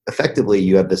effectively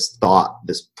you have this thought,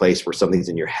 this place where something's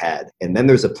in your head, and then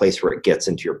there's a place where it gets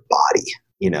into your body,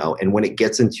 and when it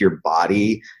gets into your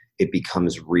body, it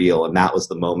becomes real. And that was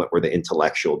the moment where the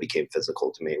intellectual became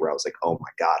physical to me, where I was like, oh my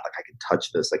God, like I can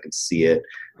touch this, I can see it,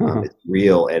 it's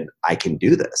real, and I can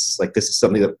do this. Like, this is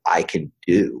something that I can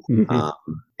do.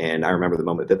 And I remember the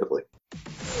moment vividly.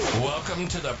 Welcome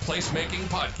to the Placemaking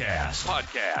Podcast.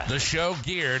 The show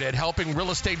geared at helping real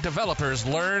estate developers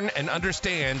learn and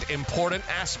understand important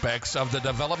aspects of the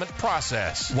development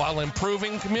process while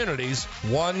improving communities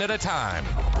one at a time.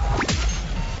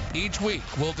 Each week,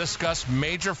 we'll discuss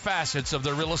major facets of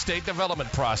the real estate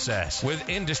development process with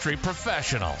industry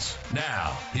professionals.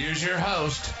 Now, here's your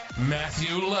host,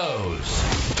 Matthew Lowe's.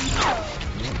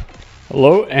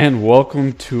 Hello, and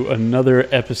welcome to another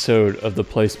episode of the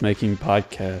Placemaking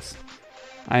Podcast.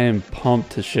 I am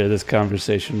pumped to share this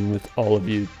conversation with all of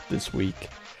you this week.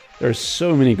 There are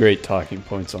so many great talking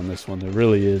points on this one. There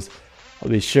really is. I'll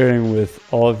be sharing with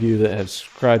all of you that have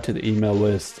subscribed to the email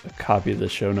list a copy of the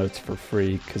show notes for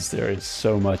free because there is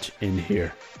so much in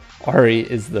here. Ari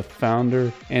is the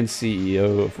founder and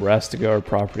CEO of Rastegar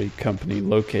Property Company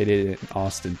located in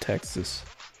Austin, Texas.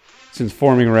 Since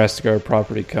forming Rastegar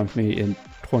Property Company in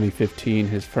 2015,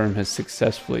 his firm has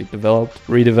successfully developed,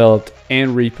 redeveloped,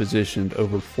 and repositioned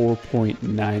over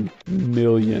 4.9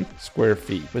 million square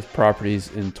feet with properties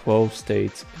in 12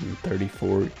 states and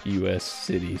 34 U.S.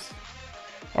 cities.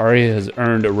 Ari has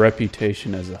earned a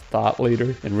reputation as a thought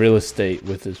leader in real estate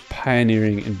with his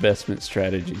pioneering investment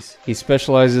strategies. He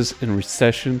specializes in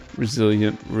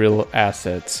recession-resilient real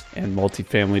assets and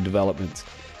multifamily developments,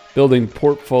 building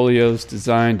portfolios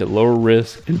designed to lower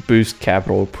risk and boost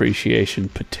capital appreciation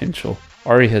potential.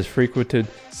 Ari has frequented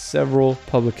several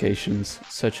publications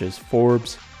such as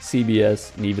Forbes,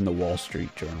 CBS, and even the Wall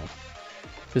Street Journal.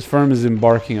 His firm is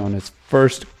embarking on its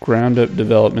first ground-up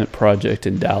development project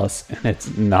in Dallas, and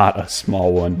it's not a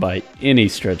small one by any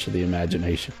stretch of the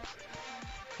imagination.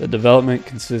 The development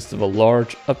consists of a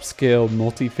large, upscale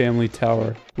multifamily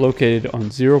tower located on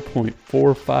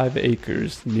 0.45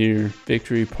 acres near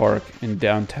Victory Park in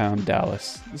downtown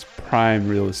Dallas. It's prime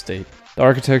real estate. The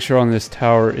architecture on this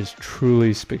tower is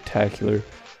truly spectacular,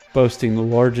 boasting the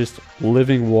largest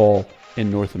living wall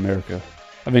in North America.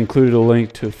 I've included a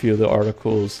link to a few of the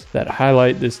articles that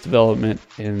highlight this development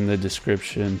in the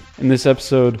description. In this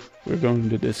episode, we're going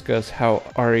to discuss how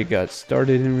Ari got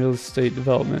started in real estate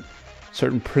development,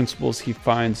 certain principles he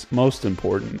finds most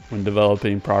important when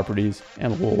developing properties,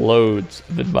 and loads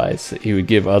of advice that he would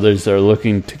give others that are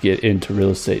looking to get into real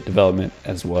estate development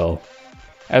as well.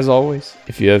 As always,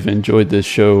 if you have enjoyed this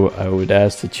show, I would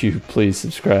ask that you please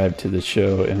subscribe to the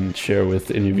show and share with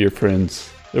any of your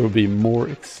friends. There will be more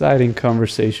exciting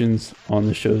conversations on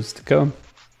the shows to come.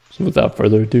 So without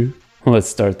further ado, let's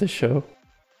start the show.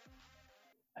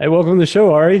 Hey, welcome to the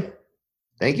show, Ari.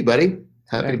 Thank you, buddy.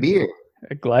 Happy to be here.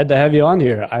 Glad to have you on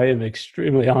here. I am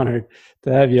extremely honored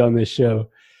to have you on this show.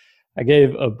 I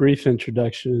gave a brief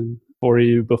introduction for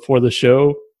you before the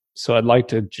show, so I'd like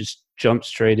to just jump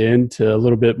straight into a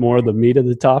little bit more of the meat of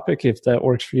the topic, if that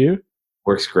works for you.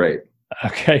 Works great.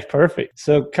 Okay, perfect.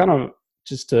 So kind of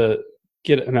just to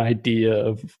get an idea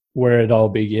of where it all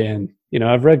began.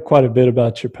 I've read quite a bit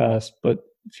about your past, but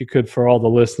if you could, for all the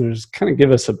listeners, kind of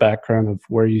give us a background of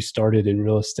where you started in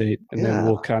real estate, and then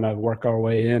we'll kind of work our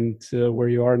way into where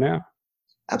you are now.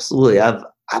 Absolutely. I've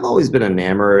always been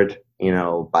enamored,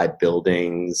 by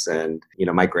buildings, and,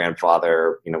 my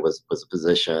grandfather, was a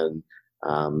physician.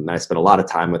 And I spent a lot of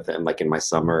time with him, like in my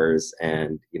summers,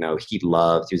 and, he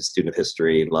was a student of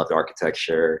history, loved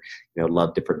architecture,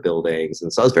 loved different buildings.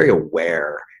 And so I was very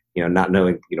aware, not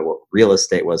knowing, what real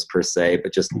estate was per se,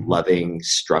 but just loving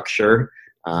structure,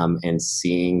 and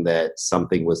seeing that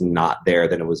something was not there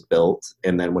then it was built.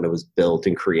 And then when it was built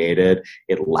and created,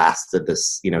 it lasted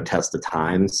this, test of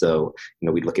time. So,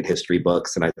 we'd look at history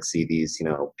books and I'd see these,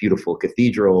 beautiful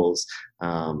cathedrals,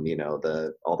 all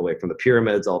the way from the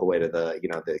pyramids, all the way to the,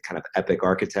 the kind of epic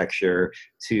architecture,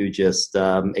 to just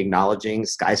acknowledging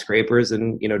skyscrapers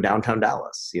in, downtown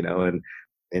Dallas,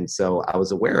 and so I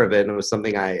was aware of it, and it was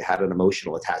something I had an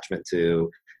emotional attachment to,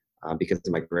 because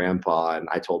of my grandpa. And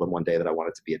I told him one day that I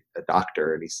wanted to be a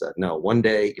doctor, and he said, "No, one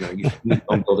day, you should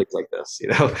own buildings like this."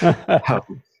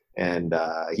 And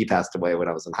he passed away when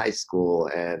I was in high school,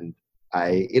 and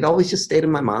it always just stayed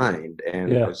in my mind,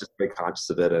 and I was just very conscious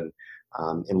of it. And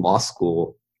in law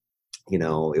school,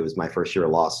 it was my first year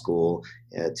of law school,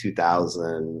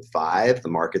 2005. The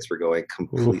markets were going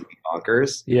completely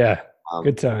bonkers. Yeah.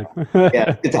 Good time.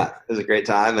 Yeah, good time. It was a great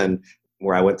time. And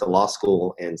where I went to law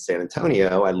school in San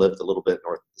Antonio, I lived a little bit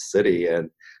north of the city, and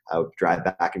I would drive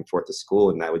back and forth to school,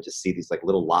 and I would just see these like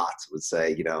little lots would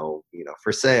say,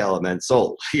 for sale, and then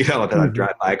sold, and then I'd Mhm.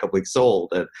 drive by a couple weeks, sold.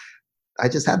 And I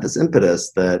just had this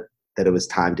impetus that it was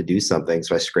time to do something.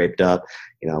 So I scraped up,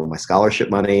 my scholarship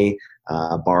money,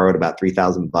 borrowed about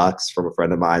 $3,000 from a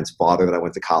friend of mine's father that I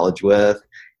went to college with,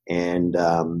 and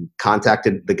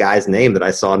contacted the guy's name that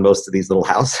I saw in most of these little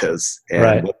houses, and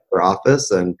Right. went to their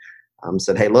office and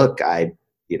said, "Hey, look, I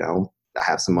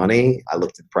have some money. I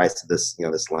looked at the price of this,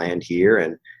 this land here,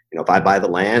 and if I buy the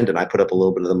land and I put up a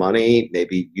little bit of the money,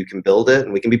 maybe you can build it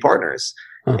and we can be partners."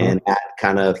 Uh-huh. And that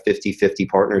kind of 50-50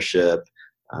 partnership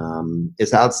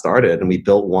is how it started. And we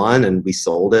built one and we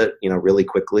sold it, really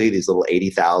quickly. These little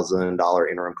 $80,000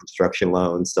 interim construction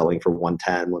loans selling for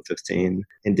 110, 115,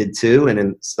 and did two. And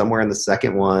then somewhere in the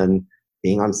second one,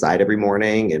 being on site every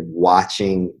morning and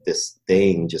watching this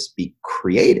thing just be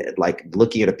created, like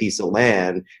looking at a piece of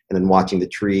land and then watching the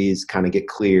trees kind of get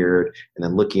cleared and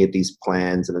then looking at these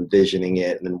plans and envisioning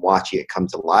it and then watching it come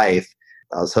to life.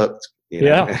 I was hooked,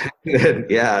 Yeah.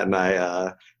 Yeah. And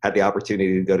I had the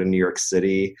opportunity to go to New York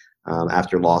City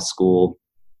after law school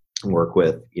and work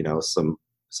with,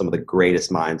 some of the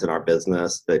greatest minds in our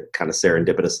business that kind of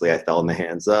serendipitously I fell in the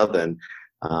hands of, and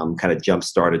kind of jump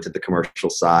started to the commercial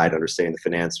side, understanding the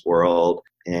finance world.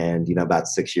 And, about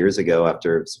 6 years ago,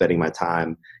 after spending my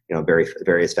time,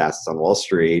 various facets on Wall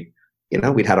Street,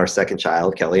 we'd had our second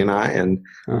child, Kelly and I, and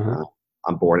Uh-huh. uh,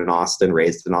 I'm born in Austin,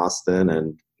 raised in Austin,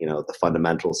 and the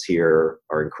fundamentals here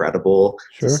are incredible.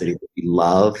 It's a Sure. city that we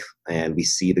love, and we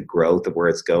see the growth of where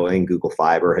it's going. Google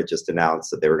Fiber had just announced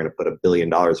that they were going to put $1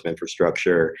 billion of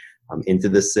infrastructure into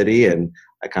this city, and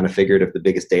I kind of figured if the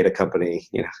biggest data company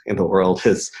in the world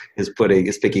is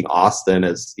picking Austin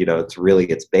as it's really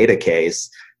its beta case,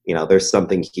 there's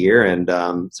something here, and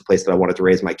it's a place that I wanted to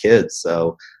raise my kids.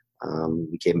 So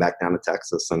we came back down to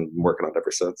Texas and been working on it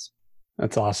ever since.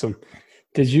 That's awesome.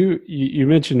 Did you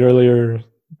mentioned earlier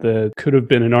that could have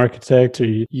been an architect, or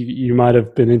you might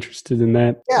have been interested in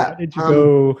that. Yeah.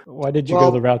 Why did you go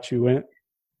the Well, route you went?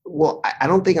 I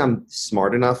don't think I'm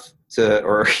smart enough to,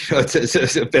 or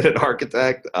to be an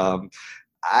architect.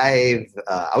 I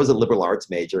was a liberal arts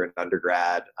major in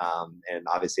undergrad, and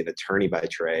obviously an attorney by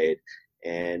trade.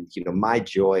 And my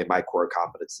joy and my core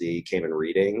competency came in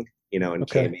reading. And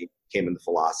Okay. came in the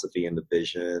philosophy and the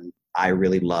vision. I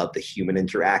really love the human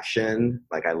interaction.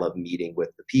 Like I love meeting with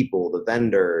the people, the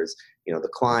vendors, the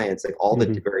clients, like all the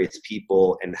Mhm. various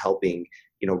people, and helping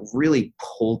really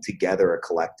pull together a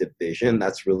collective vision.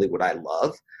 That's really what I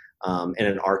love. And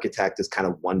an architect is kind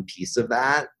of one piece of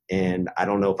that. And I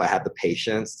don't know if I have the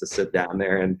patience to sit down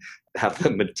there and have the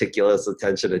meticulous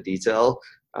attention to detail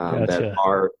that Gotcha.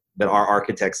 our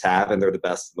architects have, and they're the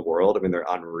best in the world. I mean, they're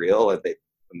unreal, and they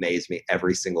amaze me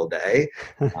every single day.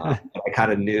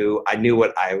 I knew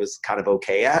what I was kind of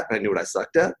okay at, and I knew what I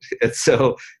sucked at, and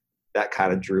so that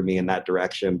kind of drew me in that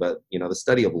direction. But the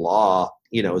study of law,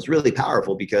 is really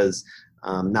powerful because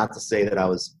not to say that I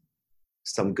was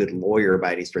some good lawyer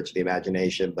by any stretch of the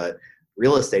imagination, but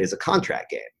real estate is a contract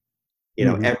game.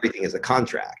 Mhm. Everything is a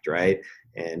contract, right?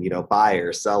 And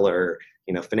buyer, seller,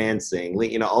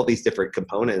 financing, all these different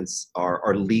components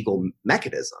are legal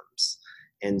mechanisms.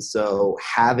 And so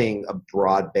having a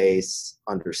broad base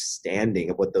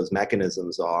understanding of what those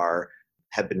mechanisms are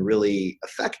have been really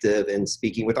effective in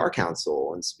speaking with our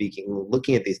counsel and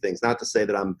looking at these things. Not to say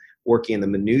that I'm working in the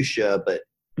minutia, but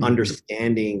Mhm.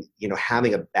 understanding,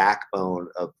 having a backbone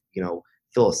of,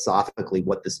 philosophically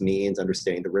what this means,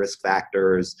 understanding the risk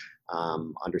factors,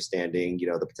 understanding,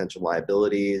 the potential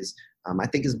liabilities, I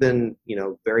think has been,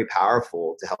 very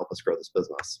powerful to help us grow this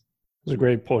business. Those are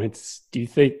great points. Do you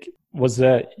think was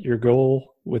that your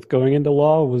goal with going into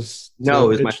law was to No, it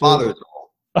was my eventually? father's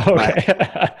role. My Okay.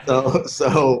 I,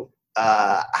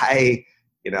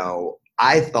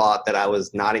 I thought that I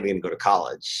was not even going to go to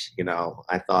college.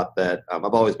 I thought that I've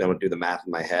always been able to do the math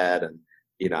in my head, and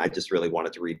I just really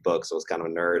wanted to read books. I was kind of a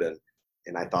nerd,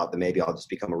 and I thought that maybe I'll just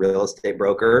become a real estate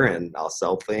broker and I'll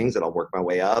sell things and I'll work my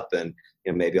way up, and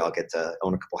maybe I'll get to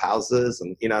own a couple houses,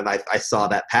 and and I saw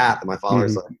that path, and my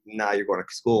father's Mhm. like, "No, you're going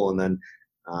to school," and then.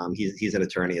 He's an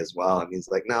attorney as well, and he's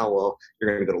like, "No, well, you're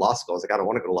going to go to law school." I was like, "I don't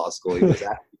want to go to law school." He goes,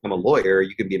 "After you become a lawyer,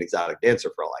 you can be an exotic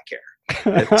dancer for all I care."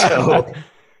 And so,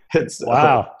 and so,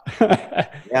 Wow.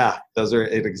 yeah, those are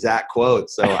an exact quote.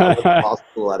 So I went to law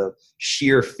school out of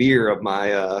sheer fear of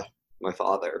my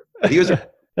father, but he was.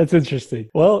 That's interesting.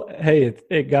 Well, hey,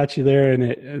 it got you there,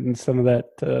 and some of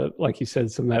that, like you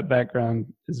said, some of that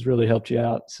background has really helped you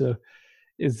out. So,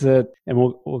 is that, and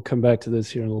we'll come back to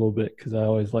this here in a little bit because I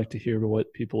always like to hear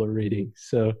what people are reading.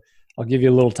 So, I'll give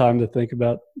you a little time to think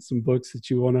about some books that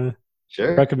you want to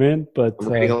Sure. recommend, but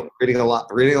I'm reading a lot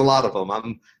of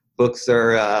them. Books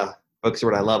are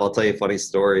what I love. I'll tell you a funny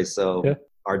story. So yeah.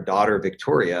 our daughter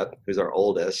Victoria, who's our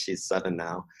oldest, she's 7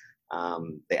 now.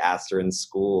 They asked her in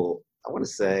school. I want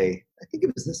to say, I think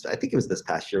it was this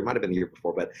past year. It might have been the year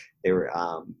before, but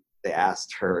they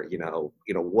asked her,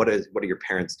 what do your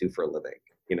parents do for a living?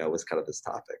 Was kind of this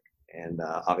topic. And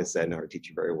obviously, I know her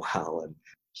teacher very well, and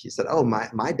she said, "Oh,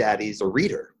 my daddy's a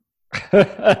reader."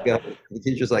 The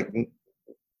teacher's like,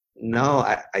 no,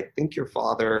 I think your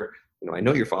father, I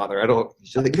know your father. I don't,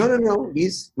 she's like, no,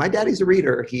 my daddy's a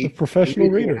reader. A He professional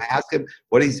reads me. And reader. I asked him,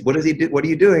 what does he do? What are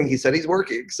you doing? He said he's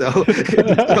working. So,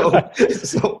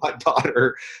 so my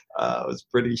daughter was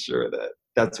pretty sure that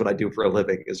that's what I do for a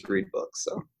living is read books.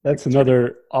 So That's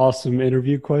another awesome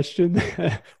interview question.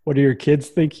 What do your kids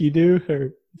think you do,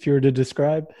 or if you were to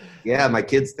describe? yeah, my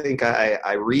kids think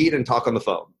I read and talk on the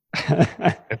phone.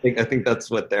 I think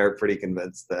that's what they're pretty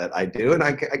convinced that I do. And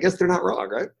I guess they're not wrong,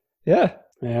 right? Yeah,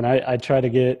 man, I try to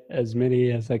get as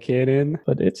many as I can in,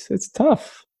 but it's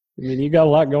tough. I mean, you got a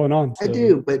lot going on. So. I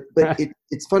do, but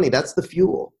it's funny. That's the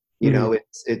fuel. Mhm.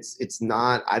 It's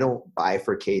not. I don't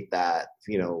bifurcate that.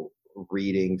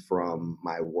 Reading from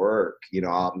my work.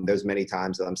 There's many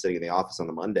times that I'm sitting in the office on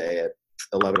a Monday at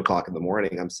 11 o'clock in the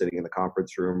morning. I'm sitting in the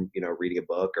conference room, reading a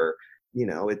book, or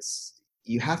it's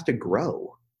you have to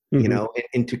grow. Mhm.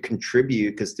 And to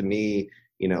contribute, because to me,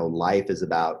 life is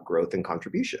about growth and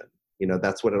contribution.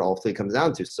 That's what it ultimately comes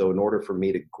down to. So in order for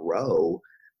me to grow,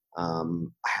 I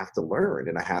have to learn,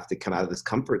 and I have to come out of this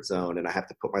comfort zone, and I have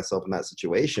to put myself in that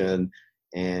situation.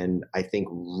 And I think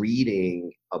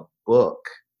reading a book,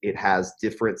 it has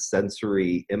different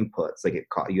sensory inputs. Like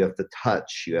you have to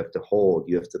touch, you have to hold,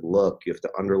 you have to look, you have to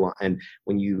underline. And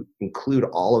when you include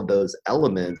all of those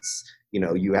elements,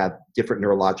 you have different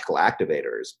neurological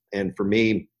activators. And for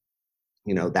me,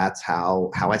 that's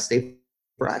how I stay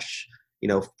fresh,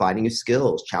 finding new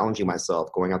skills, challenging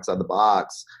myself, going outside the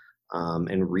box,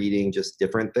 and reading just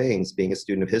different things. Being a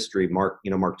student of history, Mark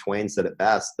Twain said it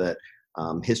best that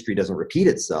history doesn't repeat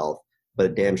itself, but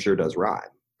it damn sure does rhyme.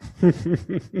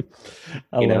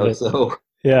 I love it. So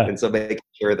Yeah. and so making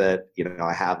sure that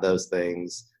I have those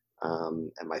things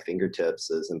at my fingertips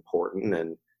is important,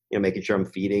 and making sure I'm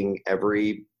feeding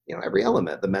every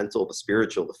element, the mental, the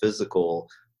spiritual, the physical,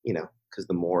 because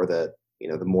the more that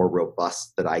the more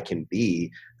robust that I can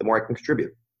be, the more I can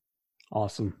contribute.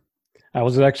 Awesome. I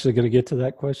was actually going to get to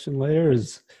that question later.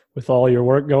 Is with all your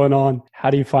work going on,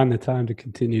 how do you find the time to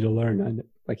continue to learn? And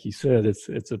like you said,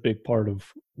 it's a big part of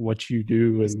what you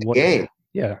do It's and the what. game.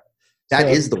 Yeah. That So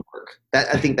is the work.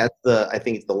 I think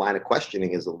it's the line of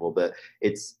questioning is a little bit.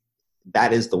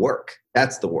 That is the work.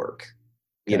 That's the work.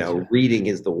 gotcha. Reading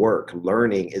is the work.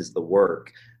 Learning is the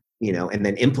work. And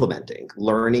then implementing,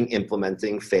 learning,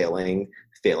 implementing, failing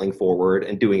forward,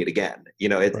 and doing it again.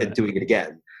 Right. Doing it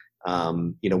again.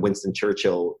 Winston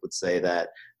Churchill would say that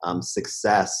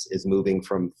success is moving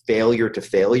from failure to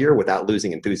failure without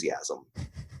losing enthusiasm.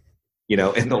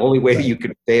 And the only way Right. you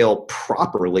can fail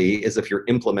properly is if you're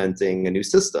implementing a new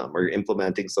system or you're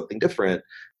implementing something different.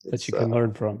 That you can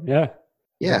learn from. Yeah.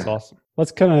 That's Yeah. awesome.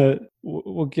 Let's kind of,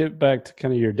 we'll get back to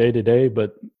kind of your day to day,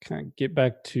 but kind of get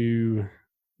back to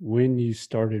when you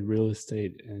started real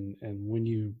estate and when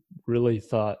you really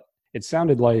thought, it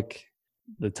sounded like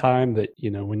the time that,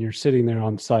 when you're sitting there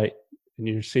on site and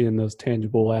you're seeing those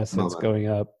tangible assets Moment. going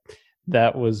up,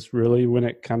 that was really when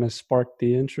it kind of sparked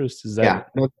the interest. Is that? Yeah.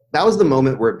 No, that was the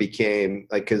moment where it became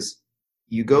like, because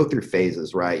you go through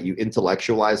phases, right? You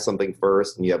intellectualize something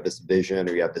first, and you have this vision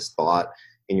or you have this thought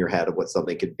in your head of what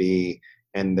something could be.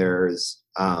 And there's,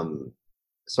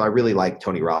 so I really like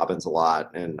Tony Robbins a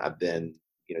lot, and I've been,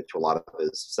 to a lot of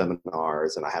his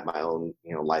seminars, and I have my own,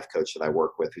 life coach that I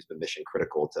work with who's been mission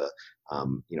critical to,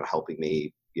 helping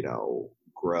me,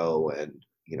 grow and,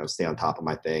 stay on top of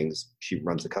my things. She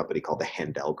runs a company called the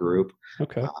Handel Group.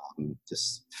 Okay.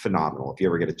 Just phenomenal. If you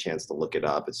ever get a chance to look it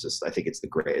up, I think it's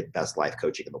the best life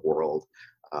coaching in the world.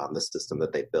 The system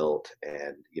that they built,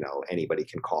 and anybody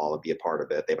can call and be a part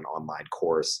of it. They have an online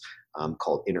course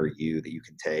called Inner You that you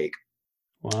can take.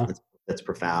 Wow. That's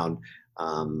profound.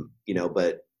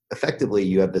 But effectively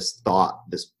you have this thought,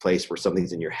 this place where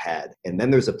something's in your head, and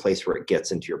then there's a place where it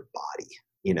gets into your body,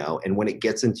 and when it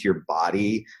gets into your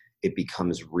body, it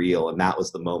becomes real. And that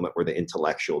was the moment where the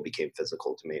intellectual became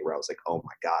physical to me, where I was like, oh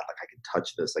my God, like I can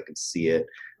touch this, I can see it,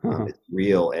 it's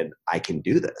real, and I can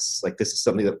do this. Like, this is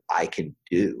something that I can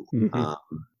do. Mhm.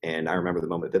 And I remember the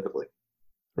moment vividly.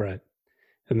 Right.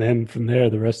 And then from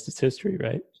there, the rest is history,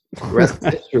 right? The rest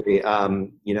is history.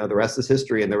 The rest is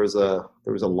history. And there was a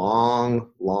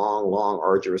long,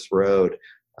 arduous road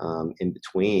in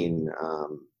between.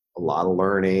 A lot of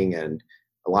learning and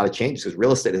a lot of changes, because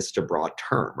real estate is such a broad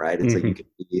term, right? It's like you Hmm. can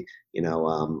be,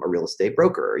 a real estate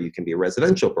broker, or you can be a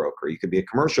residential broker, you could be a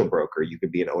commercial broker, you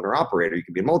could be an owner operator, you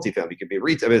could be a multifamily, you could be a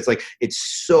retail. I mean, it's like, it's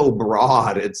so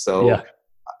broad. And so Yeah.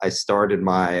 I started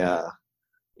my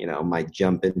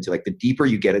jump into, like, the deeper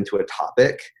you get into a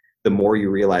topic, the more you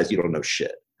realize you don't know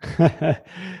shit, Yeah.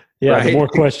 The right? more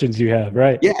questions you have,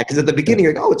 right? Yeah, because at the Yeah. beginning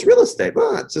you're like, oh, it's real estate.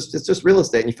 Well, it's just real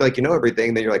estate, and you feel like you know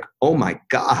everything. Then you're like, oh my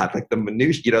god, like the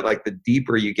minutiae. Like the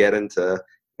deeper you get into,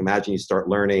 imagine you start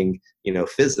learning,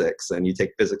 physics, and you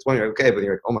take physics one. You're like, okay, but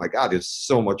you're like, oh my god, there's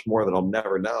so much more that I'll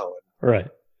never know. And Right.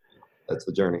 that's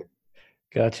the journey.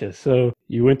 Gotcha. So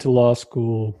you went to law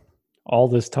school all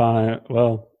this time.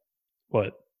 Well,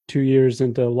 what, 2 years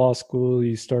into law school,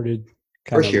 you started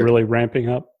kind First of year, really ramping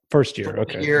up? First year. first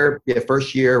Okay. year, yeah,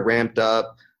 first year ramped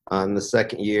up on the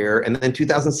second year, and then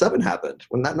 2007 happened.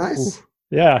 Wasn't that Ooh, nice?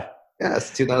 yeah. Yes,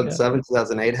 Yeah. 2007,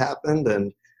 2008 happened,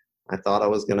 and I thought I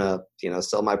was gonna,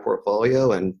 sell my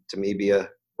portfolio and to me be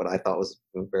what I thought was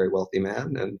a very wealthy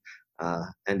man, and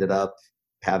ended up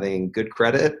having good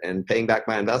credit and paying back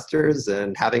my investors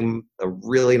and having a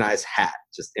really nice hat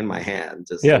just in my hand,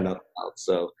 just Yeah. and nothing else.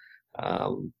 So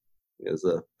um, it was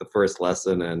the first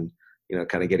lesson, and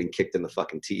kind of getting kicked in the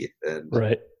fucking teeth, and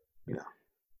Right. you know,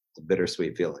 it's a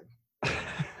bittersweet feeling.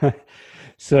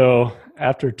 So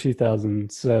after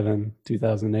 2007,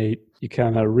 2008, you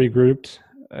kind of regrouped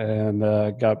and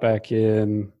got back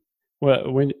in.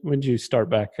 Well, when did you start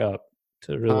back up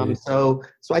to really? So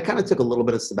I kind of took a little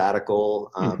bit of sabbatical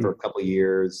for Hmm. a couple of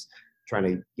years,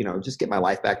 trying to just get my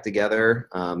life back together,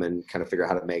 and kind of figure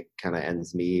out how to make kind of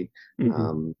ends meet. Hmm.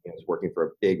 I was working for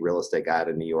a big real estate guy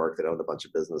in New York that owned a bunch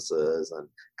of businesses, and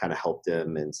kind of helped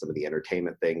him in some of the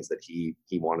entertainment things that he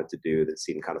wanted to do that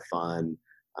seemed kind of fun.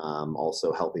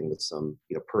 Also helping with some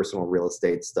personal real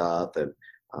estate stuff, and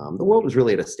the world was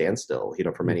really at a standstill,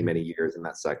 for many, Hmm. many years in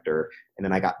that sector. And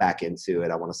then I got back into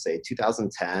it. I want to say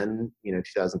 2010,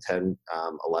 2010,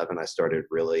 11, I started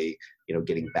really,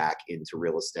 getting back into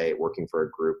real estate, working for a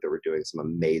group that were doing some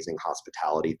amazing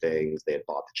hospitality things. They had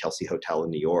bought the Chelsea Hotel in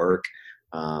New York,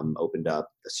 opened up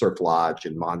the Surf Lodge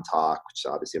in Montauk, which is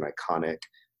obviously an iconic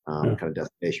Yeah. kind of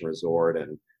destination resort.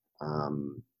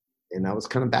 Um, and I was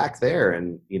kind of back there,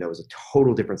 and it was a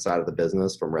total different side of the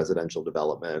business, from residential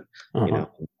development, you Uh-huh. know,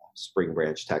 Spring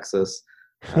Branch, Texas,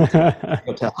 to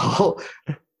hotel.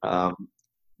 um,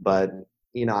 but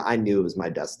I knew it was my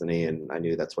destiny, and I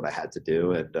knew that's what I had to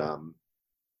do, and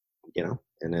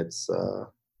and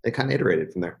it kind of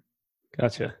iterated from there.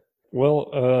 Gotcha.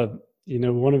 Well,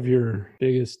 one of your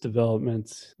biggest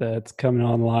developments that's coming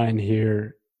online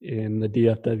here in the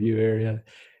DFW area,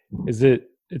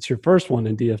 it's your first one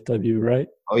in DFW, right?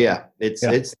 Oh yeah, it's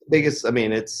Yeah. it's the biggest.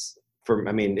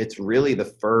 It's really the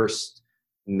first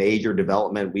major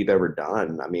development we've ever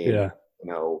done. Yeah.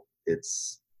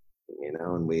 It's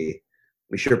and we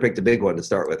sure picked a big one to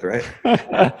start with, right?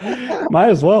 Might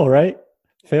as well, right?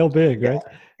 Fail big, Yeah, right?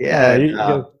 yeah. And, You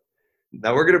got,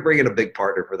 now we're gonna bring in a big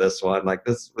partner for this one. Like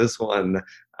this one,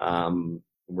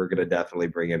 we're gonna definitely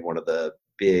bring in one of the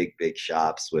big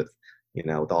shops with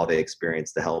with all the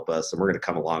experience to help us, and we're gonna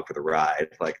come along for the ride.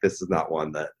 Like, this is not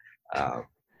one that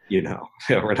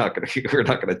we're not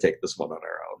gonna take this one on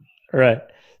our own. right.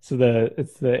 So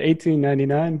it's the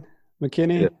 1899 Yeah,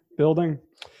 McKinney building.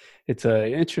 It's a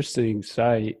interesting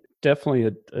site.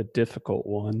 Definitely a difficult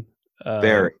one.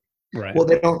 very. Right. Well,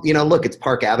 they don't, look, it's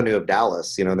Park Avenue of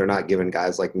Dallas. They're not giving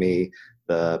guys like me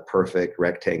the perfect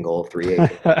rectangle 3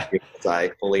 acre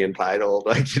site, fully entitled.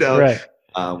 Like,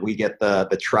 Right. we get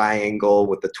the triangle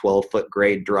with the 12-foot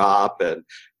grade drop, and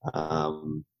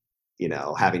um,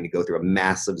 having to go through a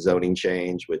massive zoning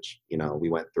change, which we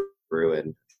went through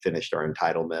and finished our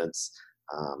entitlements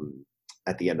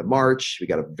at the end of March. We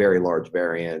got a very large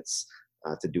variance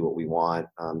to do what we want.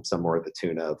 Somewhere at the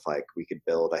tune of, like, we could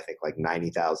build, I think, like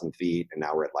 90,000 feet, and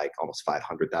now we're at like almost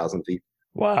 500,000 feet.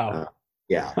 Wow. Uh,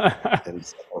 yeah. And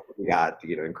so we got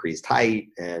increased height,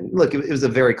 and look, it was a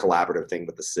very collaborative thing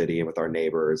with the city and with our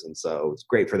neighbors, and so it's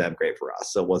great for them, great for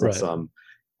us. So it wasn't Right. some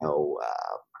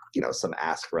some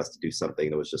ask for us to do something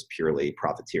that was just purely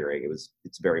profiteering.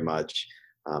 It's very much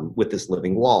with this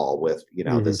living wall, with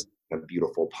Hmm. this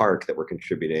beautiful park that we're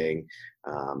contributing.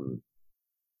 um,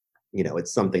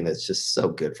 it's something that's just so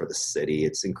good for the city.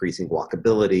 It's increasing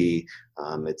walkability.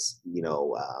 It's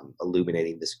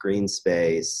illuminating this green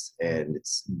space, and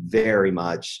it's very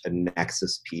much a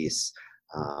nexus piece,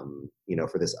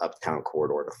 for this uptown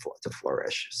corridor to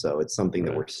flourish. So it's something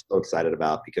that Right. we're so excited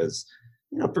about, because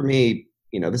for me,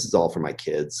 this is all for my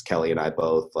kids. Kelly and I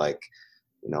both, like,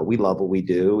 we love what we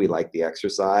do. We like the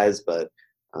exercise, but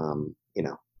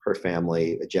her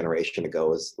family a generation ago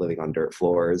was living on dirt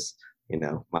floors.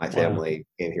 My Wow. family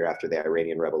came here after the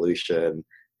Iranian Revolution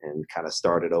and kind of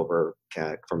started over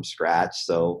kind of from scratch.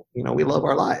 So, we love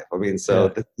our life. I mean, so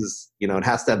Yeah, this is, it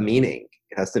has to have meaning.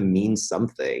 It has to mean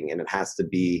something, and it has to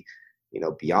be,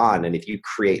 beyond. And if you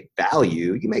create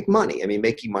value, you make money. I mean,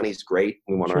 making money is great.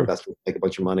 We want our sure. investors to make a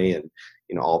bunch of money, and,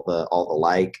 all the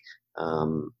like.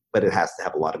 But it has to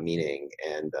have a lot of meaning,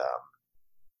 and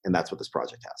that's what this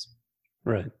project has.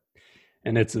 Right.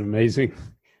 And it's an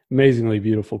amazingly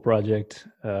beautiful project.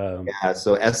 Yeah,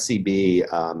 so SCB,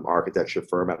 architecture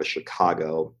firm out of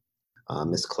Chicago,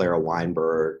 Miss Clara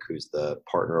Weinberg, who's the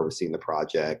partner overseeing the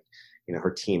project, her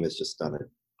team has just done a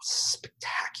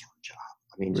spectacular job.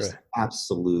 I mean, just Right.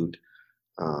 absolute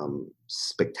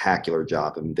spectacular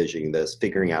job envisioning this,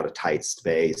 figuring out a tight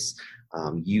space,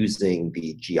 using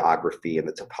the geography and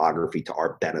the topography to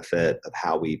our benefit of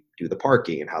how we do the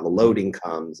parking and how the loading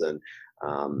comes, and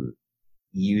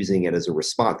using it as a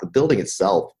response. The building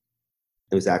itself,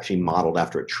 it was actually modeled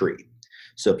after a tree.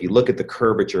 So if you look at the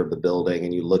curvature of the building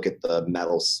and you look at the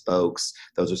metal spokes,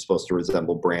 those are supposed to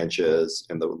resemble branches,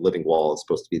 and the living wall is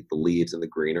supposed to be the leaves and the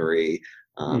greenery.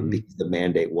 Because the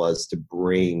mandate was to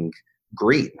bring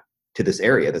green to this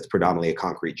area that's predominantly a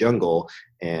concrete jungle,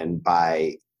 and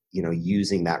by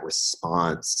using that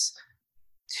response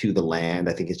to the land,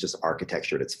 I think it's just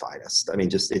architecture at its finest. I mean,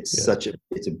 just Yeah.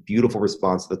 it's a beautiful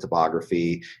response to the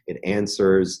topography. It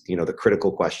answers the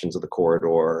critical questions of the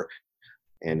corridor,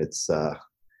 and it's going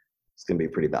to be a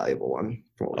pretty valuable one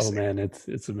from what we Oh see. man,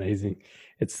 it's amazing.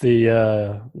 It's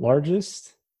the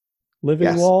largest living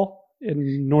Yes, wall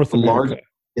in North the large. America.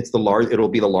 It's the large. It'll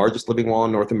be the largest living wall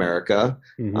in North America.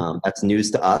 Hmm. That's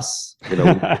news to us.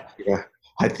 Yeah,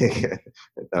 I think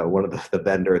one of the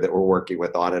vendor that we're working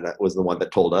with on it was the one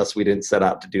that told us. We didn't set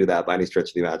out to do that by any stretch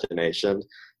of the imagination.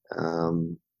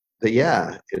 But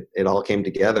yeah, it all came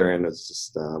together, and it's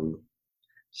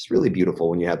just really beautiful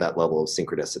when you have that level of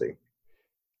synchronicity.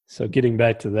 So getting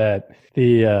back to that,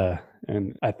 the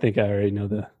and I think I already know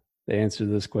the answer to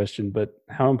this question, but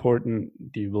how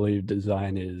important do you believe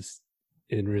design is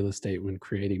in real estate when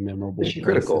creating memorable Mission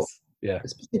critical. places? Yeah.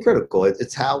 It's mission critical.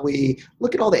 It's how we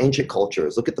look at all the ancient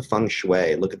cultures. Look at the feng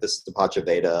shui. Look at the Stapacha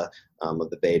Veda of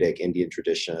the Vedic Indian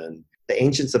tradition. The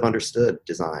ancients have understood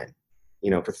design.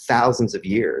 For thousands of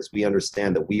years, we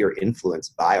understand that we are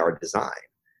influenced by our design.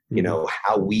 Hmm.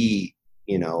 How we,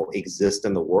 exist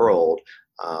in the world.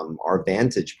 Our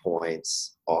vantage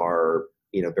points are,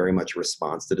 very much a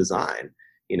response to design.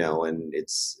 And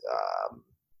it's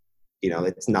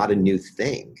not a new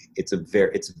thing. It's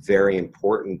very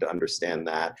important to understand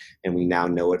that, and we now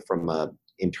know it from a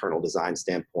internal design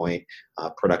standpoint,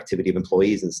 productivity of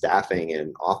employees and staffing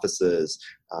and offices,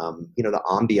 the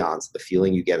ambiance, the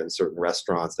feeling you get in certain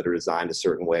restaurants that are designed a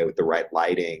certain way with the right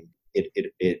lighting.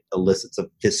 It elicits a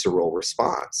visceral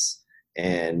response,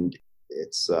 and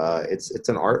it's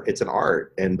an art. It's an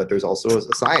art, but there's also a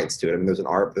science to it. I mean, there's an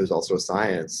art, but there's also a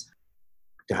science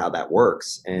to how that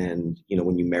works. And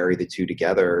when you marry the two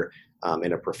together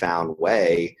in a profound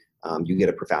way, you get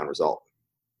a profound result.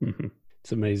 Hmm.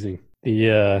 It's amazing.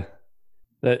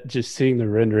 That just seeing the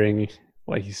rendering,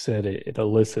 like you said, it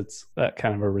elicits that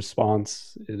kind of a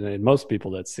response in most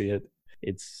people that see it.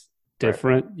 It's Right.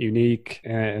 different, unique,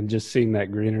 and just seeing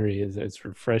that greenery it's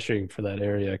refreshing for that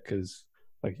area because,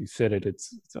 like you said,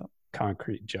 it's a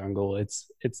concrete jungle.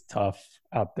 It's tough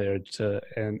out there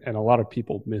and a lot of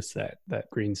people miss that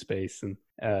green space. And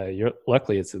you're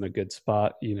luckily it's in a good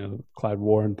spot. Clyde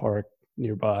Warren Park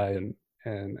nearby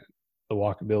and the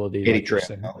walkability, Katy like you're Trail.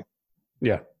 saying.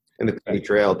 Yeah. And the Katy Right.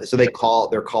 Trail. So they're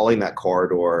calling that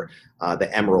corridor the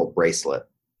Emerald Bracelet,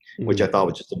 which I Mm-hmm. thought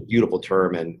was just a beautiful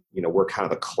term. And we're kind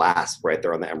of a clasp right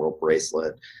there on the Emerald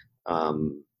Bracelet,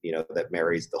 that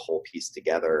marries the whole piece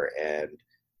together. And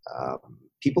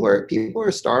people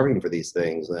are starving for these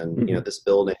things. And Mm-hmm. this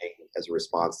building, as a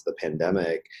response to the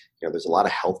pandemic, there's a lot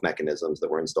of health mechanisms that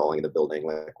we're installing in the building.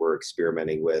 Like we're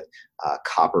experimenting with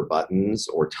copper buttons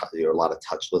or a lot of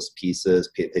touchless pieces.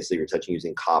 Basically, you're touching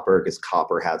using copper because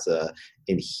copper has a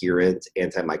inherent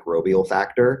antimicrobial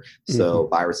factor. Mm-hmm. So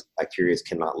viruses and bacteria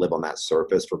cannot live on that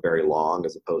surface for very long,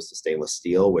 as opposed to stainless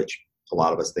steel, which a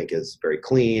lot of us think is very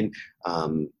clean.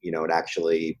 It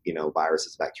actually,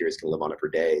 viruses, bacteria can live on it for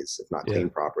days if not Yeah.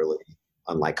 cleaned properly,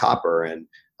 unlike copper. And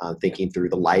thinking through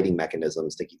the lighting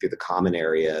mechanisms, thinking through the common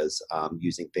areas,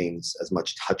 using things as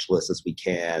much touchless as we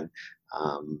can.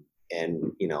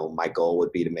 And my goal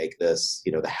would be to make this,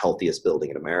 the healthiest building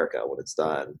in America when it's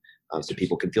done, so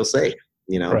people can feel safe.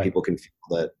 Right. People can feel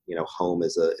that home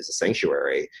is a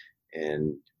sanctuary,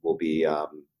 and will be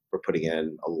we're putting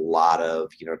in a lot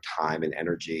of, time and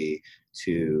energy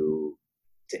to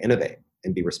innovate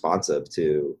and be responsive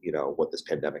to, what this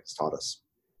pandemic has taught us.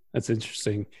 That's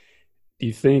interesting. Do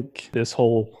you think this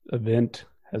whole event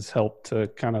has helped to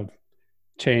kind of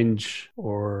change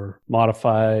or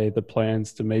modify the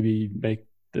plans to maybe make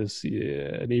this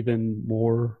an even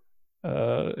more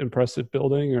impressive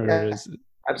building, or Yeah, is it?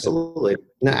 absolutely.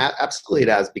 No, absolutely it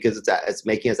has, because it's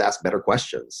making us ask better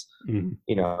questions. Mhm.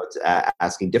 It's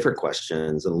asking different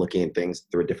questions and looking at things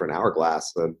through a different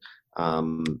hourglass. And,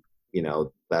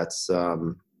 that's,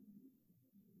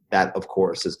 that of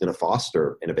course is going to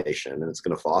foster innovation, and it's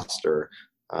going to foster,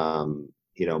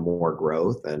 more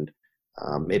growth. And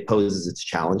it poses its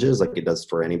challenges like it does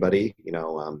for anybody,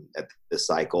 at this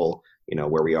cycle,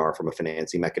 where we are from a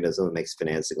financing mechanism. It makes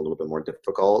financing a little bit more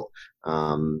difficult,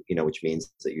 which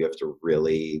means that you have to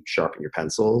really sharpen your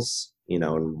pencils,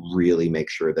 and really make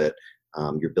sure that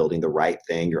you're building the right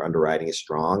thing, your underwriting is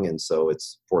strong. And so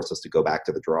it's forced us to go back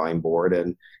to the drawing board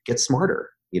and get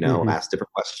smarter, ask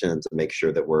different questions and make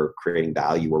sure that we're creating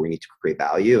value where we need to create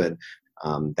value, and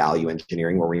value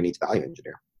engineering where we need to value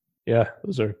engineer. Yeah,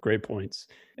 those are great points.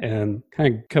 And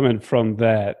kind of coming from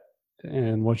that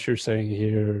and what you're saying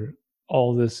here,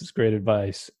 all this is great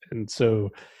advice. And so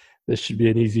this should be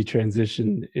an easy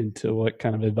transition into what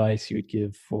kind of advice you would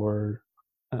give for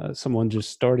someone just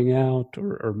starting out,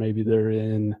 or maybe they're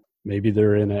in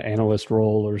an analyst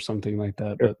role or something like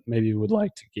that, Sure. but maybe would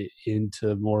like to get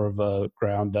into more of a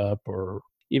ground up, or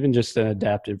even just an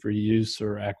adaptive reuse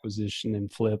or acquisition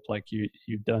and flip like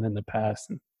you've done in the past.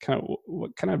 And kind of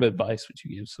what kind of advice would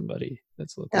you give somebody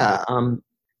that's looking? Yeah.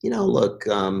 Look,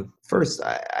 first,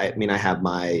 I mean, I have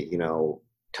my,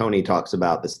 Tony talks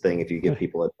about this thing. If you give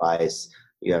people advice,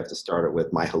 you have to start it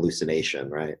with my hallucination,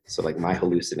 right? So like my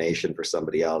hallucination for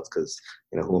somebody else, because,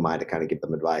 who am I to kind of give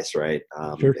them advice, right?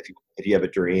 Sure. If you have a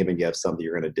dream and you have something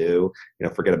you're going to do,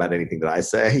 forget about anything that I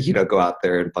say, go out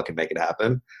there and fucking make it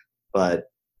happen. But,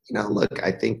 look,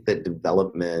 I think that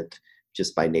development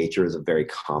just by nature is a very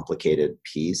complicated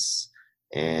piece.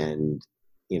 And,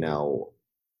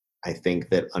 I think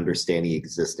that understanding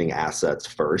existing assets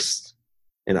first,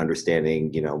 and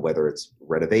understanding, whether it's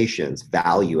renovations,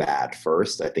 value add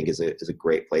first, I think is a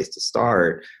great place to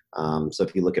start. So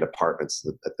if you look at apartments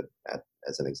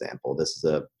as an example, this is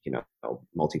a,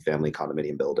 multifamily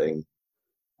condominium building,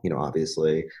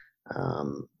 obviously.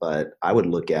 But I would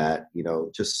look at,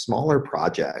 just smaller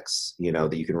projects,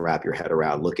 that you can wrap your head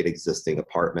around. Look at existing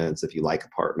apartments if you like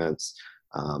apartments,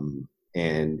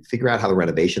 and figure out how the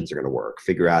renovations are going to work.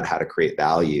 Figure out how to create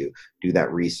value. Do that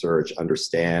research.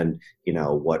 Understand,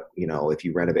 if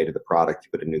you renovated the product,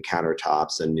 you put in new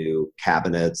countertops and new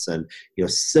cabinets, and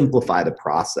simplify the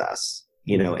process.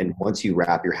 And once you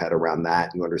wrap your head around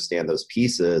that, you understand those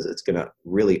pieces, it's going to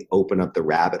really open up the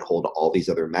rabbit hole to all these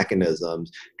other mechanisms,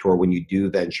 to where when you do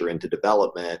venture into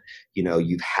development,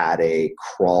 you've had a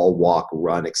crawl, walk,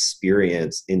 run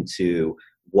experience into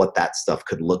what that stuff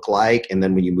could look like. And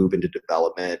then when you move into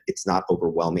development, it's not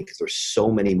overwhelming, because there's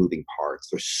so many moving parts,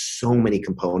 there's so many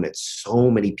components, so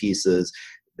many pieces,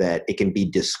 that it can be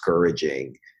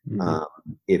discouraging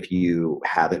if you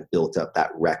haven't built up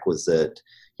that requisite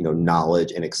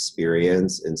knowledge and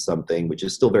experience in something which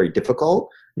is still very difficult,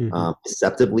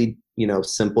 deceptively,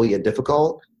 simple yet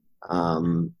difficult,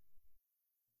 and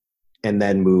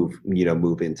then move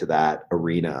into that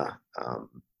arena,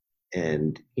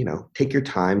 and take your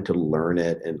time to learn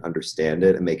it and understand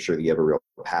it, and make sure that you have a real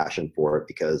passion for it,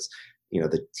 because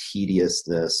the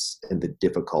tediousness and the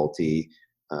difficulty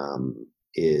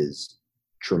is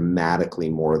dramatically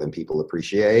more than people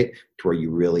appreciate, to where you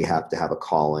really have to have a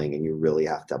calling, and you really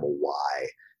have to have a why.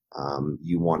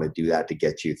 You want to do that to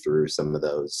get you through some of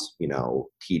those,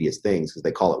 tedious things, because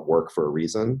they call it work for a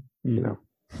reason.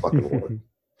 Fucking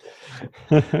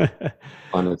work.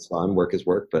 Fun is fun, work is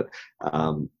work. But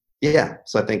yeah,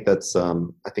 so I think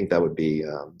that would be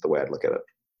the way I'd look at it.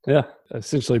 Yeah,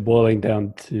 essentially boiling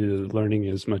down to learning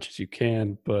as much as you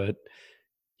can, but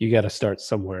you got to start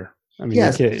somewhere. I mean,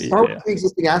 yes, start with the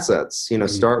existing assets.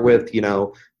 Start with,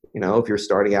 if you're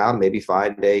starting out, maybe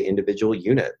find a individual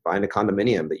unit, find a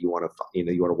condominium that you want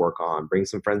to work on, bring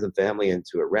some friends and family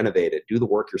into it, renovate it, do the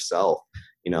work yourself.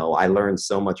 I learned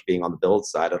so much being on the build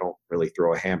side. I don't really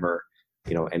throw a hammer,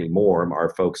 anymore. Our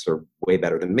folks are way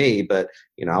better than me, but,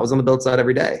 I was on the build side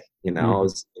every day.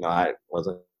 I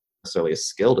wasn't necessarily as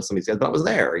skilled as some of these guys, but I was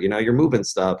there. You're moving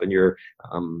stuff, and you're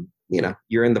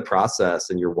you're in the process,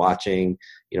 and you're watching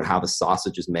how the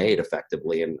sausage is made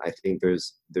effectively. And I think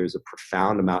there's a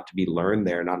profound amount to be learned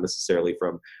there, not necessarily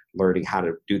from learning how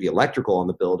to do the electrical on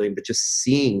the building, but just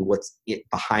seeing what's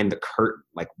behind the curtain,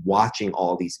 like watching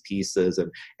all these pieces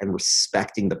and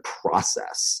respecting the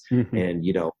process Mm-hmm.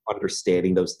 and,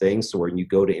 understanding those things. So when you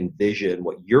go to envision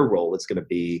what your role is going to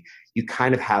be, you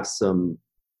kind of have some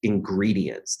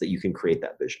ingredients that you can create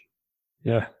that vision.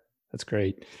 Yeah, that's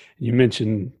great. You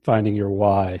mentioned finding your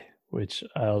why, which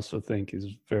I also think is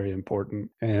very important.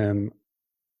 And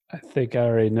I think I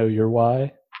already know your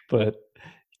why, but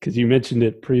because you mentioned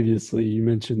it previously, you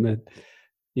mentioned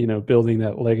that, building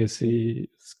that legacy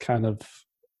is kind of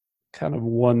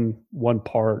one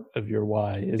part of your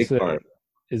why. Big part.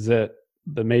 Is that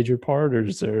the major part, or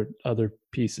is there other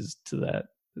pieces to that?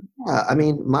 Yeah, I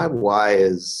mean, my why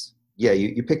is, yeah,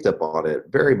 you picked up on it.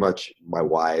 Very much my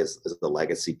why is the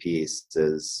legacy piece,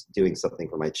 is doing something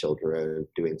for my children,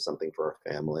 doing something for our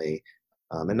family.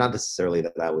 And not necessarily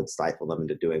that I would stifle them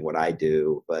into doing what I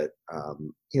do, but,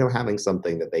 having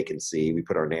something that they can see. We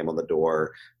put our name on the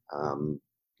door, um,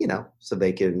 so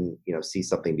they can, see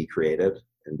something be created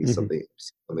and be Mm-hmm.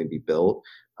 something be built.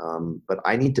 But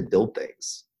I need to build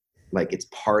things. Like it's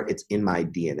in my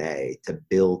DNA to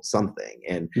build something.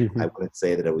 And Mm-hmm. I wouldn't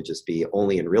say that it would just be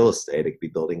only in real estate. It could be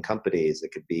building companies.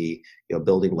 It could be,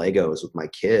 building Legos with my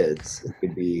kids. It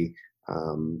could be,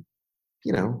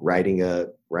 writing a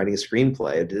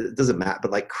screenplay. It doesn't matter,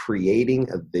 but like creating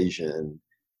a vision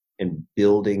and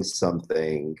building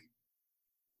something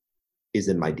is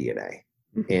in my DNA.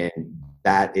 And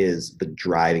that is the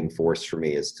driving force for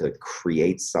me, is to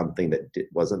create something that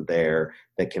wasn't there,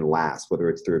 that can last, whether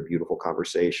it's through a beautiful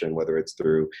conversation, whether it's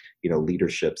through,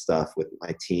 leadership stuff with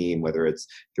my team, whether it's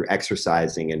through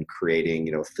exercising and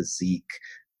creating, physique,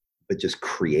 but just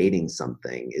creating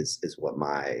something is what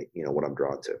what I'm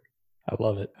drawn to. I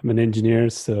love it. I'm an engineer,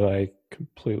 so I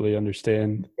completely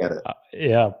understand. Get it?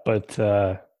 Yeah, but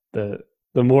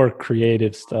the more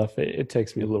creative stuff, it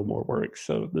takes me a little more work.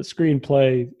 So the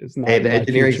screenplay is not Hey, in the my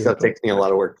engineering future. stuff takes me a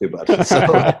lot of work too, bud.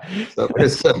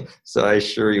 So I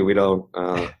assure you, we don't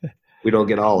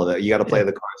get all of it. You got to play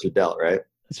the cards you're dealt, right?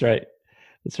 That's right.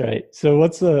 That's right. So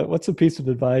what's a piece of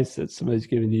advice that somebody's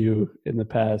given you in the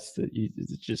past that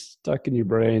is just stuck in your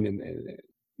brain, and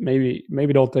maybe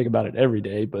don't think about it every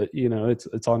day, but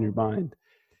it's on your mind.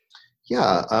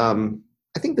 Yeah,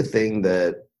 I think the thing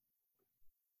that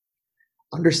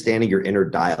understanding your inner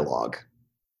dialogue.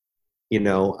 I've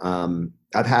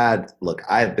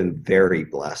been very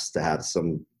blessed to have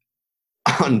some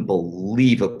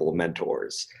unbelievable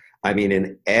mentors. I mean,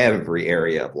 in every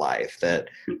area of life that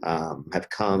have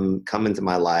come into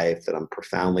my life that I'm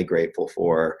profoundly grateful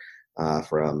for,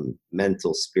 from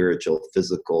mental, spiritual,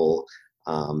 physical,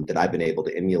 that I've been able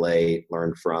to emulate,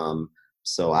 learn from.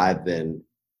 So I've been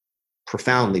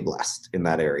profoundly blessed in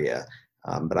that area.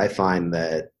 But I find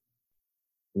that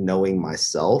knowing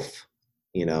myself,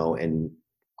 and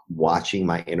watching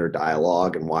my inner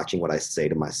dialogue and watching what I say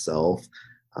to myself,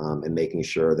 and making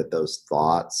sure that those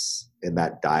thoughts and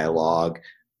that dialogue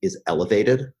is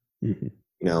elevated, Mm-hmm.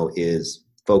 Is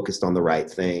focused on the right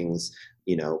things,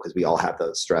 because we all have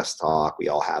those stress talk, we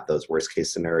all have those worst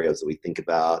case scenarios that we think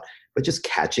about, but just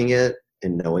catching it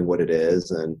and knowing what it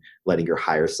is and letting your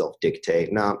higher self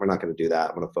dictate, no, we're not going to do that.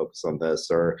 I'm going to focus on this,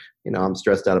 or, I'm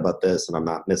stressed out about this and I'm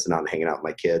not missing out and hanging out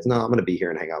with my kids. No, I'm going to be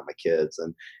here and hang out with my kids,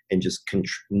 and just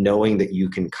knowing that you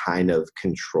can kind of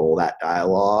control that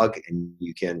dialogue and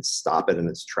you can stop it in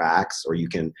its tracks, or you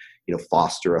can,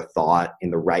 foster a thought in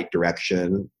the right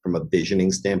direction from a visioning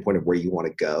standpoint of where you want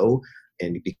to go.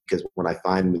 And because when I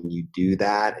find when you do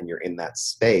that and you're in that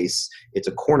space, it's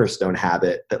a cornerstone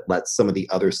habit that lets some of the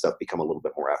other stuff become a little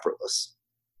bit more effortless.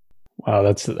 Wow,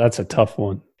 that's a tough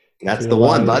one. That's the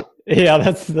one, bud. Yeah,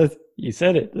 that's you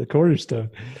said it, the cornerstone.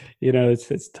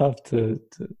 It's tough to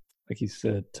like you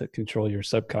said, to control your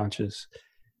subconscious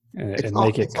and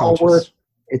make it conscious.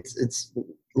 It's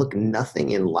look,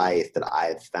 nothing in life that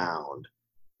I've found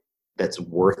that's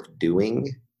worth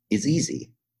doing is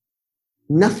easy.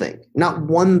 Nothing, not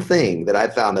one thing that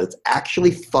I've found that it's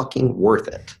actually fucking worth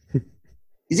it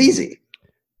is easy.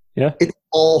 Yeah. It's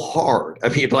all hard. I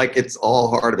mean, like, it's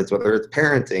all hard. It's whether it's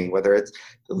parenting, whether it's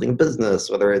building a business,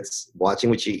 whether it's watching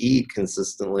what you eat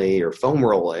consistently, or foam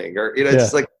rolling, or,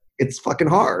 it's like, it's fucking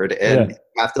hard. And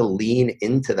you have to lean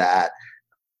into that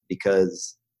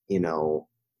because,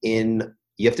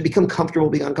 you have to become comfortable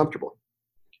being uncomfortable.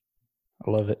 I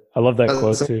love it. I love that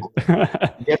quote too.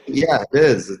 Yeah, it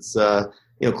is. It's,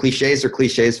 cliches are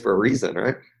cliches for a reason,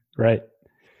 right? Right.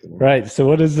 Right. So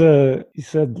what is you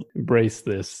said embrace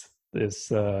this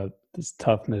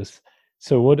toughness.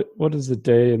 So what does a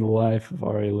day in the life of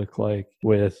Ari look like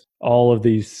with all of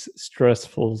these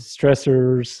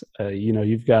stressors?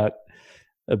 You've got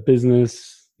a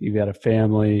business, you got a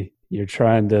family, you're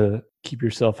trying to keep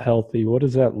yourself healthy. What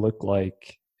does that look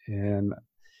like? And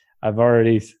I've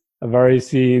already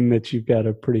seen that you've got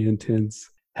a pretty intense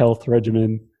health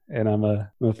regimen, and I'm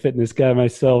a fitness guy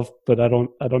myself, but I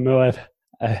don't know.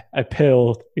 I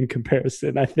pale in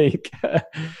comparison, I think.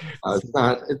 It's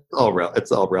not.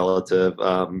 It's all relative.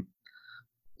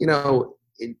 You know,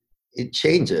 it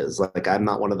changes. Like, I'm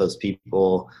not one of those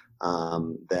people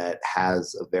that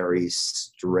has a very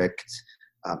strict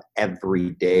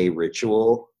everyday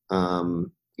ritual.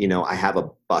 I have a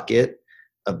bucket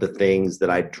of the things that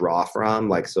I draw from.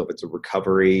 Like, so if it's a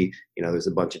recovery, there's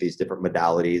a bunch of these different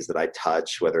modalities that I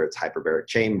touch, whether it's hyperbaric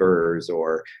chambers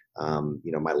or,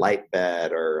 my light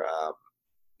bed or,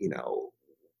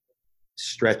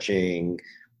 stretching,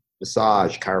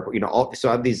 massage, chiropractic, so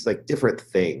I have these like different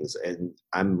things, and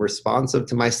I'm responsive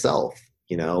to myself.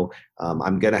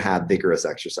 I'm going to have vigorous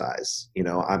exercise.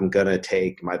 I'm going to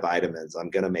take my vitamins. I'm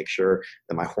going to make sure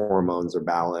that my hormones are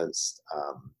balanced.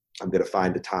 I'm going to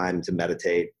find the time to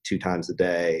meditate 2 times a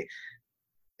day,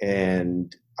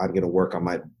 and I'm going to work on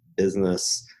my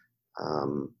business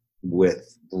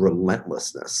with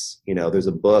relentlessness. There's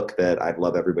a book that I'd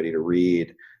love everybody to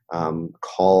read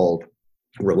called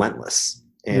Relentless,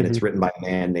 and it's written by a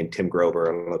man named Tim Grover.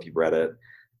 I don't know if you've read it,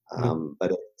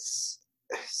 but it's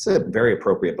a very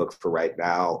appropriate book for right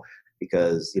now,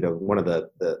 because one of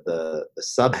the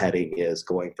subheading is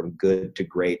going from good to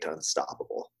great to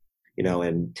unstoppable.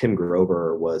 And Tim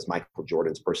Grover was Michael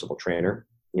Jordan's personal trainer,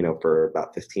 for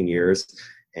about 15 years.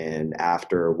 And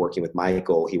after working with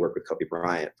Michael, he worked with Kobe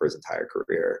Bryant for his entire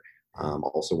career.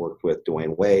 Also worked with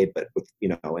Dwayne Wade, but with,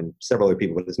 and several other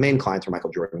people, but his main clients were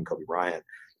Michael Jordan and Kobe Bryant.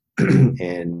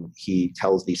 And he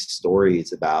tells these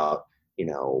stories about,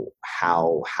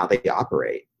 how they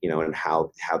operate, and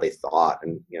how they thought,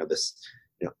 and, this,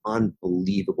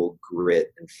 unbelievable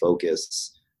grit and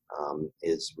focus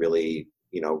is really,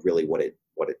 really what it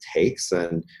takes.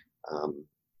 And,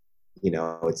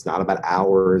 it's not about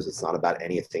hours. It's not about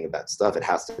anything of that stuff. It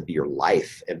has to be your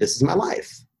life. And this is my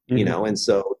life, and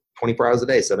so 24 hours a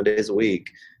day, 7 days a week,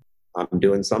 I'm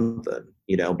doing something,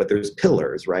 but there's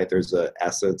pillars, right? There's a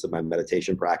essence of my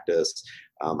meditation practice.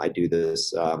 I do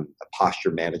this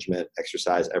posture management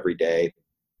exercise every day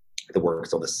that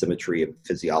works on the symmetry of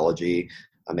physiology,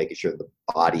 making sure the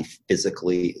body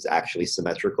physically is actually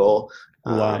symmetrical.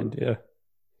 Aligned, yeah.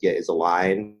 Yeah, is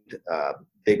aligned.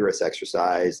 Vigorous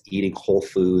exercise, eating whole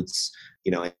foods,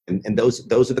 and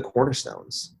those are the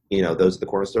cornerstones. Those are the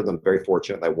cornerstones. I'm very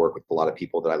fortunate. I work with a lot of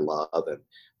people that I love,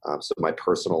 and so my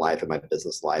personal life and my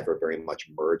business life are very much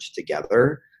merged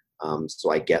together.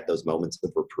 So I get those moments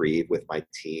of reprieve with my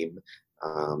team,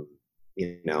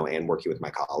 and working with my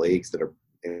colleagues that are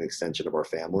an extension of our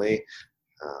family.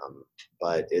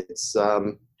 But it's,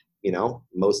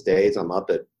 most days I'm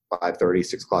up at 5:30,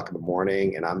 6 o'clock in the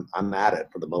morning, and I'm at it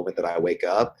from the moment that I wake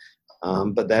up.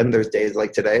 But then there's days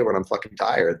like today when I'm fucking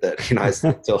tired that, I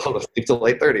sleep till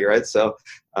 8:30, right? So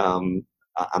I'm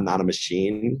not a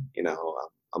machine,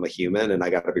 I'm a human, and I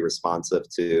got to be responsive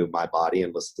to my body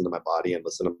and listen to my body and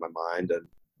listen to my mind. And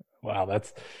wow,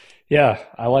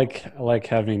 I like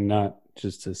having not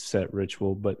just a set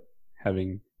ritual, but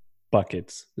having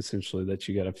buckets essentially that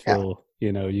you got to fill.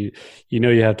 Yeah.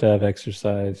 You have to have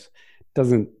exercise.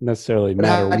 Doesn't necessarily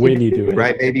matter when you do it,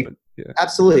 right? Maybe, yeah.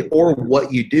 Absolutely. Or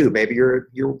what you do. Maybe you're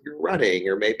running,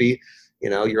 or maybe,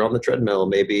 you're on the treadmill.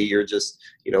 Maybe you're just,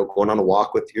 going on a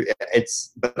walk with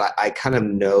but I kind of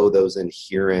know those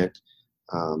inherent,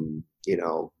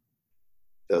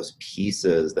 those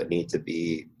pieces that need to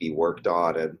be worked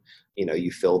on, and,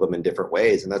 you fill them in different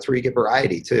ways. And that's where you get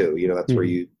variety too. That's where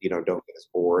you, don't get as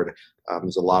bored.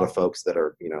 There's a lot of folks that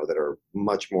are, that are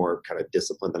much more kind of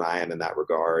disciplined than I am in that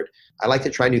regard. I like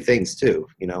to try new things too.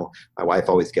 My wife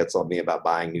always gets on me about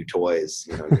buying new toys,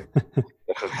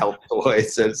 health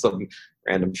toys, and some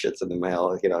random shits in the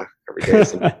mail, every day.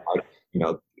 Some,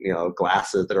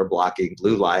 glasses that are blocking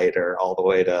blue light, or all the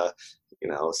way to,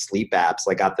 sleep apps.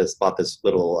 I bought this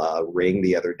little ring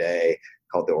the other day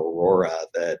called the Aurora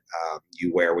that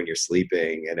you wear when you're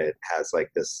sleeping, and it has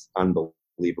like this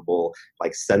unbelievable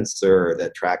like sensor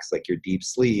that tracks like your deep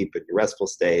sleep and your restful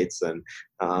states. And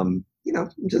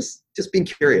just being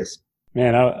curious.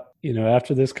 Man,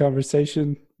 after this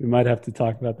conversation, we might have to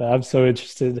talk about that. I'm so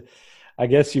interested. I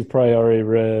guess you've probably already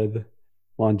read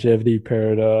Longevity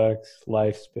Paradox,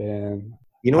 Lifespan.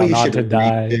 What you should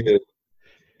read?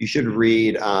 You should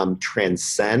read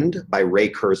Transcend by Ray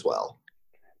Kurzweil.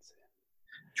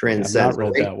 Transcend. I've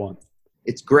not read that one.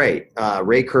 It's great.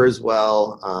 Ray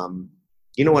Kurzweil.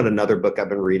 What another book I've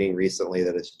been reading recently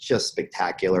that is just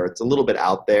spectacular. It's a little bit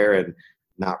out there and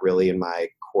not really in my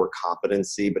core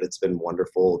competency, but it's been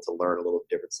wonderful to learn a little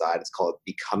different side. It's called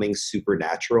Becoming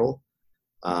Supernatural,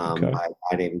 Okay. by a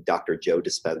guy named Dr. Joe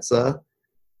Dispenza.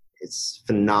 It's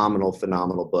phenomenal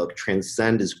book.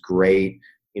 Transcend is great.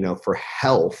 For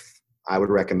health, I would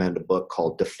recommend a book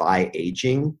called Defy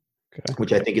Aging, Okay.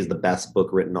 which I think is the best book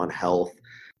written on health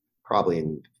probably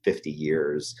in 50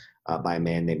 years, by a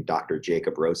man named Dr.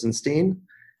 Jacob Rosenstein.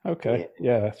 Okay. And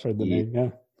Yeah, I've heard the name. Yeah.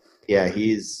 yeah,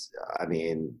 he's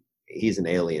an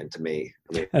alien to me.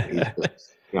 He's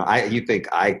just, you think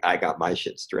I got my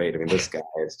shit straight. This guy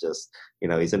is just,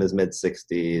 he's in his mid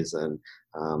 60s and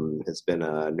has been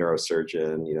a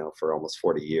neurosurgeon, for almost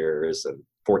 40 years and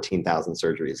 14,000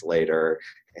 surgeries later.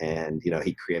 And,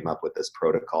 he came up with this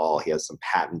protocol. He has some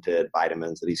patented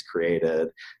vitamins that he's created.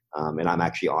 And I'm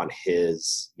actually on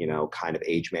his, kind of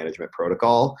age management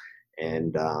protocol.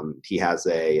 And he has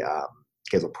a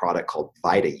product called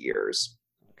Vita Years.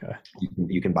 Okay.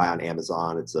 You can buy on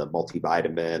Amazon. It's a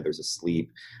multivitamin. There's a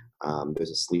sleep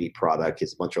product. He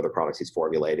has a bunch of other products he's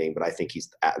formulating, but I think he's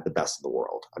at the best in the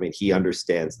world. He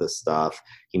understands this stuff.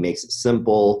 He makes it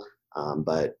simple,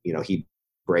 but he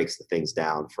breaks the things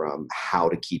down from how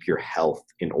to keep your health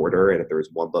in order. And if there was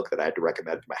one book that I had to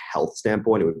recommend from a health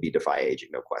standpoint, it would be Defy Aging,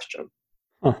 no question.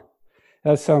 Huh.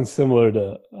 That sounds similar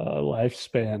to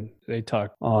lifespan. They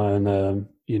talk on,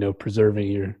 preserving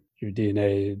your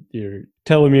DNA, your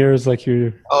telomeres, like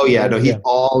your. Oh yeah, no, he's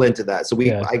all into that. So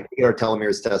I get our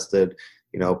telomeres tested,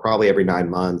 probably every 9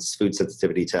 months, food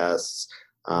sensitivity tests,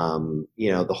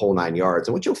 the whole 9 yards.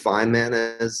 And what you'll find, man,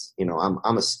 is,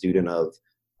 I'm a student of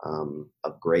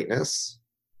greatness,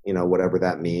 whatever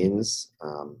that means.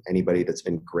 Anybody that's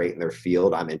been great in their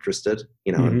field, I'm interested,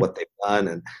 in what they've done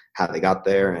and how they got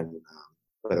there. And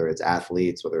whether it's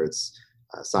athletes, whether it's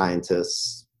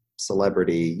scientists,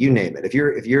 celebrity, you name it. If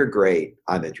you're great,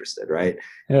 I'm interested, right?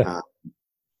 Yeah.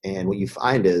 And what you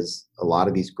find is a lot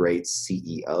of these great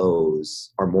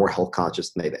CEOs are more health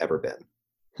conscious than they've ever been.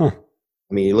 Huh.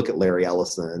 You look at Larry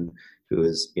Ellison, who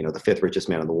is, the fifth richest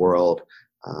man in the world,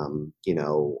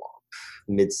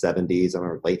 mid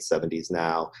 70s, late 70s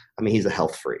now. He's a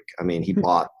health freak. He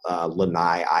bought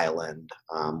Lanai Island,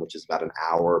 which is about an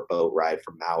hour boat ride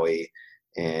from Maui.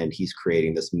 And he's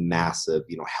creating this massive,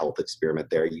 health experiment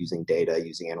there using data,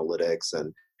 using analytics,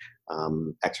 and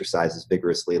exercises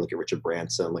vigorously. Look at Richard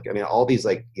Branson. All these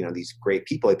these great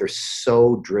people, they're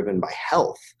so driven by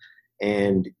health.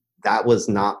 And that was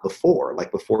not before.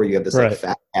 Before you have this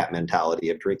fat cat mentality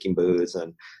of drinking booze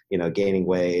and, gaining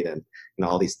weight and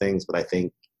all these things. But I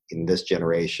think in this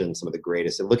generation, some of the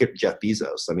greatest, and look at Jeff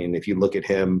Bezos. If you look at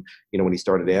him, when he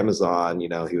started Amazon,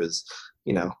 he was,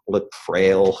 looked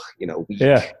frail, weak.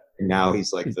 Yeah. And now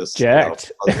he's like this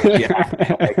jacked.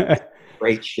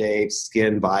 Great shape,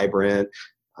 skin vibrant,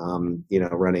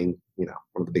 running, one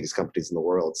of the biggest companies in the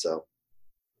world. So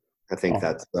I think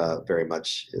that's very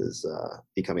much is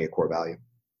becoming a core value.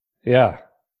 Yeah.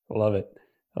 I love it.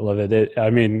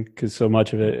 Because so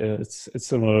much of it, it's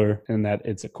similar in that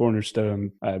it's a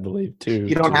cornerstone, I believe, too.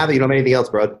 You don't have it. You don't have anything else,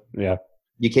 bro. Yeah.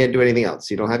 You can't do anything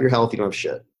else. You don't have your health. You don't have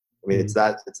shit. It's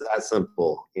that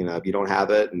simple. If you don't have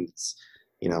it, and it's,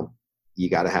 you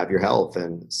got to have your health.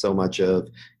 And so much of,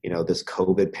 this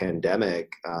COVID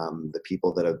pandemic, the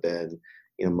people that have been,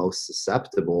 most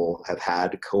susceptible have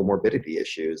had comorbidity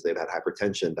issues. They've had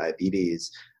hypertension, diabetes,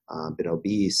 been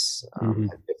obese,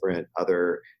 had different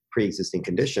other pre-existing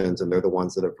conditions, and they're the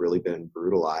ones that have really been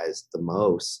brutalized the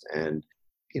most. And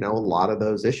a lot of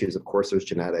those issues, of course there's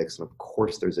genetics, and of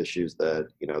course there's issues that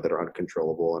that are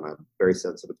uncontrollable, and I'm very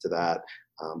sensitive to that,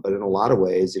 but in a lot of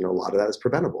ways, a lot of that is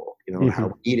preventable, and how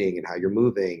you're eating and how you're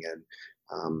moving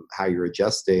and how you're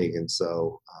adjusting. And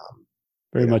so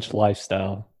very much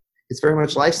lifestyle. It's very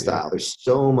much lifestyle. There's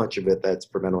so much of it that's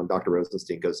preventable, and Dr.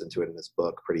 Rosenstein goes into it in this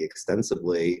book pretty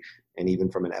extensively. And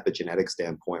even from an epigenetic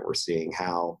standpoint, we're seeing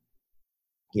how,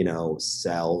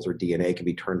 cells or DNA can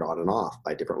be turned on and off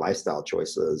by different lifestyle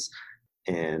choices.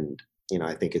 And,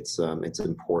 I think it's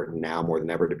important now more than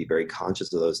ever to be very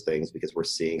conscious of those things, because we're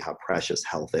seeing how precious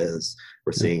health is.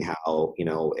 We're seeing how,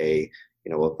 a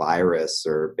virus,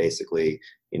 or basically,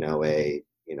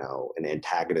 an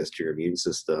antagonist to your immune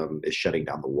system, is shutting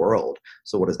down the world.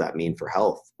 So what does that mean for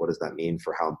health? What does that mean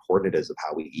for how important it is of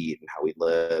how we eat and how we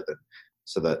live, and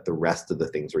so that the rest of the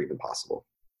things are even possible?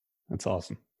 That's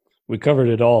awesome. We covered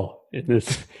it all in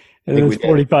this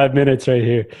 45 minutes right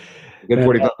here. Good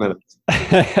 45 minutes.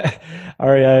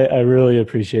 Ari, I really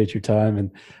appreciate your time.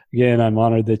 And again, I'm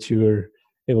honored that you were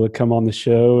able to come on the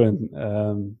show,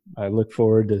 and I look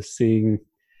forward to seeing.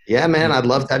 Yeah, man, I'd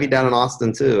love to have you down in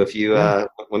Austin too. If you,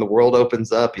 when the world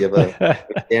opens up, you have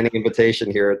a standing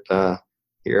invitation here at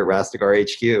Rastegar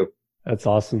HQ. That's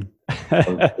awesome.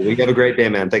 You have a great day,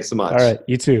 man. Thanks so much. All right.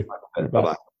 You too. Bye Bye.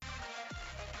 bye.